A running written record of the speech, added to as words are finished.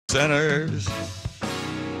Centers.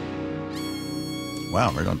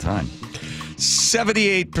 Wow, right on time.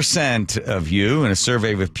 78% of you in a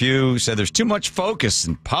survey with Pew said there's too much focus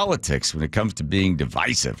in politics when it comes to being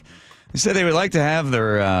divisive. They said they would like to have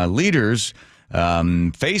their leaders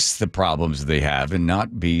face the problems they have and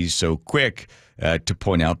not be so quick to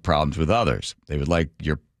point out problems with others. They would like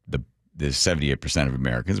the 78% of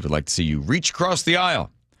Americans would like to see you reach across the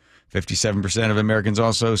aisle. 57% of Americans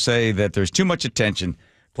also say that there's too much attention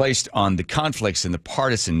placed on the conflicts and the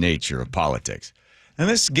partisan nature of politics. And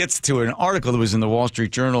this gets to an article that was in the Wall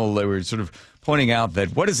Street Journal. They were sort of pointing out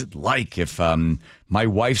that what is it like if my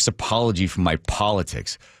wife's apology for my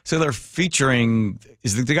politics? So they're featuring,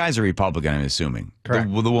 the guy's a Republican, I'm assuming. Correct.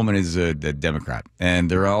 The woman is a Democrat. And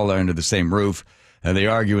they're all under the same roof. And they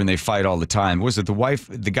argue and they fight all the time. Was it the wife?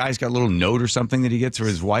 The guy's got a little note or something that he gets for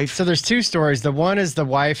his wife? So there's two stories. The one is the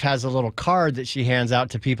wife has a little card that she hands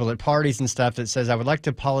out to people at parties and stuff that says, I would like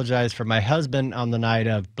to apologize for my husband on the night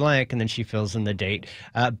of blank. And then she fills in the date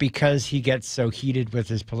because he gets so heated with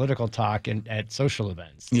his political talk at social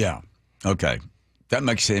events. Yeah. Okay. That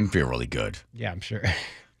makes him feel really good. Yeah, I'm sure.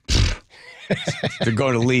 To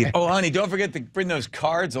go to lead. Oh, honey, don't forget to bring those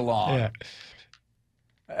cards along. Yeah.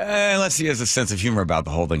 Unless he has a sense of humor about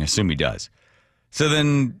the whole thing. I assume he does. So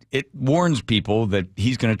then it warns people that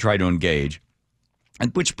he's going to try to engage.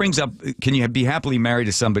 And which brings up, can you be happily married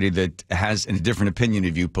to somebody that has a different opinion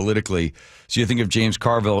of you politically? So you think of James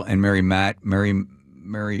Carville and Mary Madeline,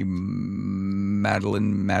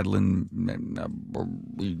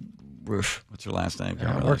 what's her last name?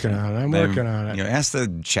 I'm working on it. I'm working on it. You know, ask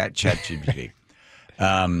the chat GPT.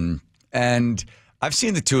 And I've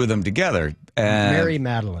seen the two of them together. Mary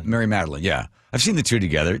Madeline, yeah. I've seen the two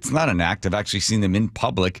together. It's not an act. I've actually seen them in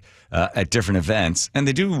public at different events, and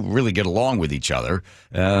they do really get along with each other.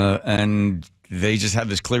 And they just have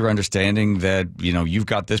this clear understanding that, you know, you've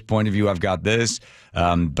got this point of view, I've got this.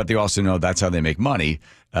 But they also know that's how they make money.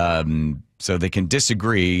 So they can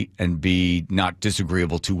disagree and be not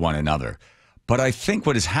disagreeable to one another. But I think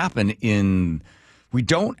what has happened we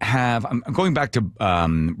don't have, I'm going back to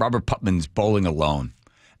Robert Putnam's Bowling Alone.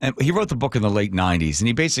 And he wrote the book in the late 90s, and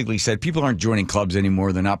he basically said people aren't joining clubs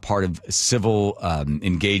anymore. They're not part of civil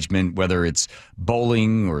engagement, whether it's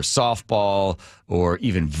bowling or softball or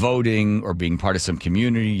even voting or being part of some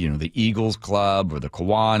community, you know, the Eagles Club or the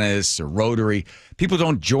Kiwanis or Rotary. People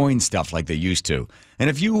don't join stuff like they used to. And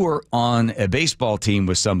if you were on a baseball team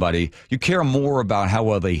with somebody, you care more about how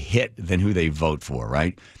well they hit than who they vote for,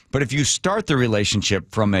 right? But if you start the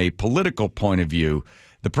relationship from a political point of view,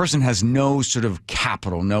 the person has no sort of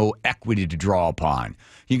capital, no equity to draw upon.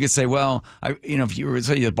 You could say, well, if you were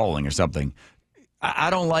say you're bowling or something,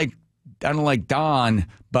 I don't like Don,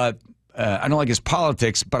 but I don't like his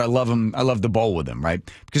politics, but I love him. I love to bowl with him, right?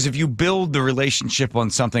 Because if you build the relationship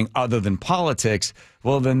on something other than politics,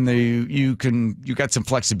 well, then you got some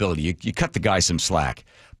flexibility. You cut the guy some slack.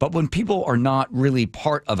 But when people are not really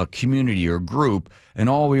part of a community or group, and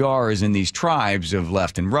all we are is in these tribes of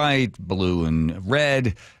left and right, blue and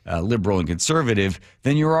red, liberal and conservative,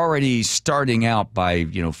 then you're already starting out by,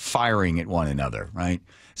 firing at one another, right?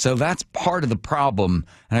 So that's part of the problem.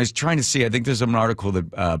 And I was trying to see, I think there's an article that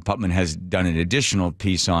Putnam has done an additional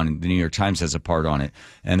piece on, the New York Times has a part on it,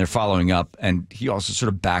 and they're following up. And he also sort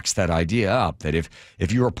of backs that idea up, that if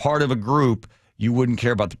you're a part of a group, you wouldn't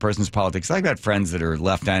care about the person's politics. I've got friends that are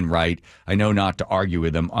left and right. I know not to argue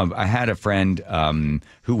with them. I had a friend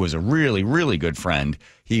who was a really, really good friend.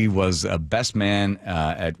 He was a best man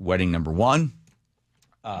at wedding number one.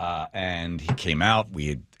 And he came out.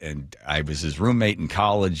 And I was his roommate in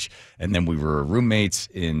college, and then we were roommates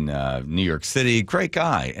in New York City. Great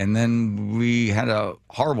guy. And then we had a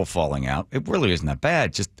horrible falling out. It really isn't that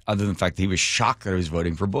bad, just other than the fact that he was shocked that I was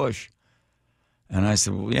voting for Bush. And I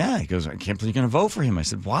said, well, yeah. He goes, I can't believe you're going to vote for him. I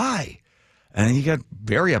said, why? And he got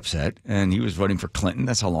very upset, and he was voting for Clinton.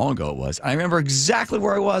 That's how long ago it was. I remember exactly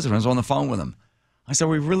where I was when I was on the phone with him. I said, are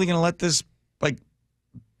we really going to let this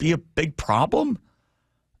be a big problem?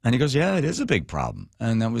 And he goes, yeah, it is a big problem.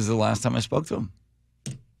 And that was the last time I spoke to him.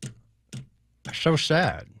 So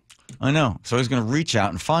sad. I know. So I was going to reach out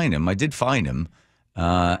and find him. I did find him.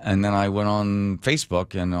 And then I went on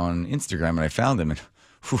Facebook and on Instagram, and I found him. And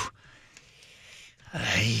whew,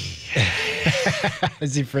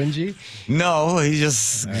 is he fringy? No, he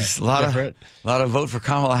just a lot of vote for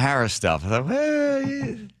Kamala Harris stuff. I thought,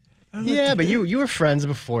 hey, yeah, but you were friends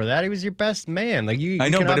before that. He was your best man. I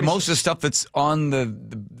know, but most of the stuff that's on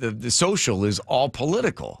the social is all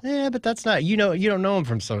political. Yeah, but that's not. You don't know him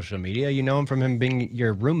from social media. You know him from him being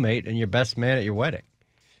your roommate and your best man at your wedding.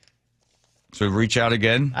 So reach out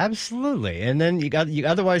again? Absolutely. And then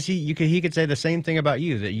otherwise he could say the same thing about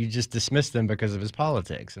you, that you just dismissed him because of his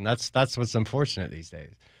politics. And that's what's unfortunate these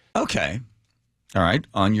days. Okay. All right.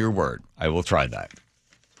 On your word. I will try that.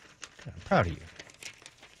 I'm proud of you.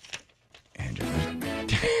 Andrew,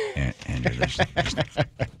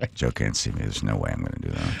 Joe can't see me. There's no way I'm going to do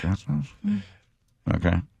that.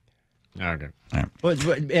 Okay. Okay.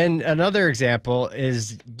 Right. And another example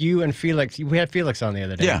is you and Felix. We had Felix on the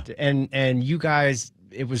other day. Yeah. And you guys,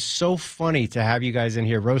 it was so funny to have you guys in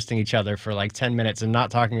here roasting each other for like 10 minutes and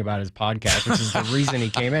not talking about his podcast, which is the reason he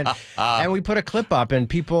came in. And we put a clip up,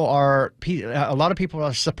 and a lot of people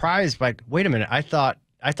are surprised. Like, wait a minute, I thought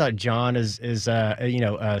John is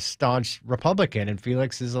a staunch Republican and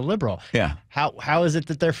Felix is a liberal. Yeah. How is it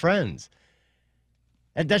that they're friends?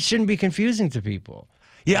 And that shouldn't be confusing to people.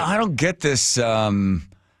 Yeah, I don't get this. I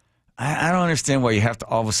don't understand why you have to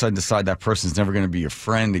all of a sudden decide that person's never going to be your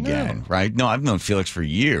friend again, right? No, I've known Felix for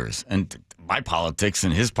years, and my politics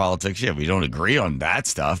and his politics, yeah, we don't agree on that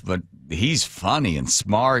stuff, but he's funny and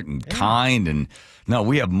smart and kind, and no,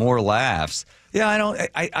 we have more laughs. Yeah,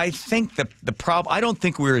 I think the problem, I don't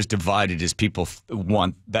think we're as divided as people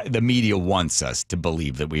want, the media wants us to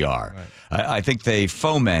believe that we are. Right. I think they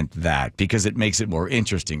foment that because it makes it more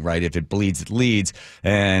interesting, right? If it bleeds, it leads.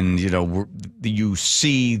 And, you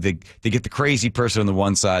see they get the crazy person on the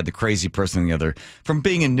one side, the crazy person on the other. From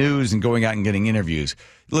being in news and going out and getting interviews,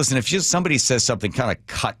 listen, if somebody says something kind of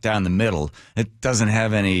cut down the middle, it doesn't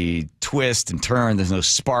have any twist and turn, there's no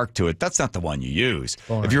spark to it, that's not the one you use.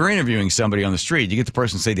 Boy. If you're interviewing somebody on the street, you get the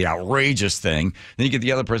person to say the outrageous thing, then you get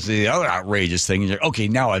the other person to say the other outrageous thing, and you're like, okay,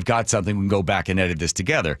 now I've got something, we can go back and edit this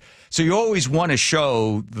together. So you always want to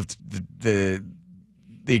show the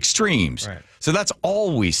extremes. Right. So that's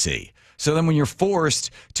all we see. So then when you're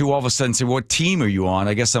forced to all of a sudden say, what team are you on?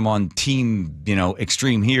 I guess I'm on team,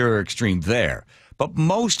 extreme here or extreme there. But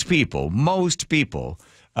most people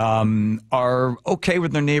are okay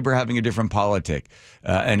with their neighbor having a different politic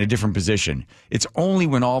and a different position. It's only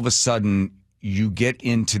when all of a sudden you get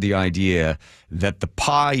into the idea that the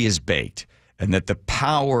pie is baked and that the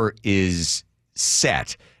power is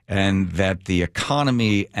set and that the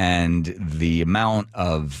economy and the amount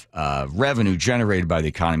of revenue generated by the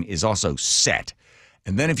economy is also set.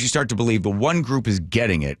 And then if you start to believe the one group is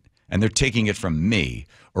getting it and they're taking it from me,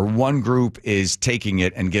 or one group is taking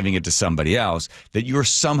it and giving it to somebody else, that you're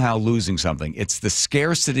somehow losing something. It's the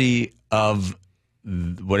scarcity of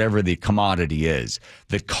whatever the commodity is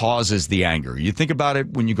that causes the anger. You think about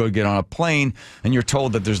it when you go get on a plane and you're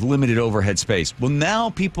told that there's limited overhead space. Well,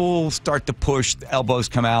 now people start to push, the elbows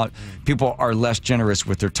come out. People are less generous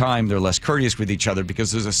with their time. They're less courteous with each other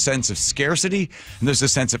because there's a sense of scarcity and there's a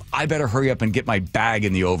sense of, I better hurry up and get my bag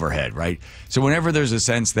in the overhead, right? So whenever there's a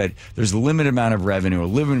sense that there's a limited amount of revenue, a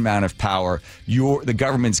limited amount of power, the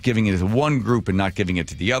government's giving it to one group and not giving it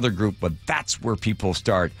to the other group, but that's where people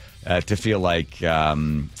start to feel like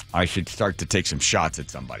I should start to take some shots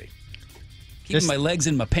at somebody. Keeping my legs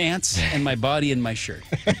in my pants and my body in my shirt.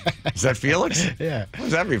 Is that Felix? Yeah. What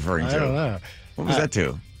was that referring to? I don't know. What was that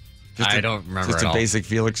to? I don't remember Just at a all. basic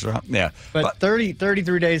Felix? Yeah. But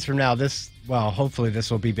 33 days from now, hopefully this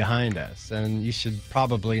will be behind us, and you should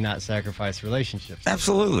probably not sacrifice relationships.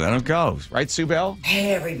 Absolutely. That it goes. Right, Sue Bell?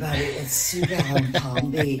 Hey, everybody. It's Sue Bell in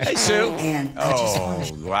Palm Beach. Hey, Sue. And I just want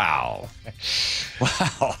to... Wow.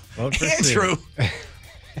 Wow. Vote for Andrew.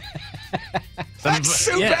 That's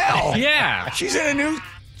Sue Bell. Yeah. She's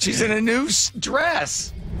in a new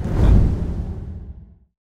dress.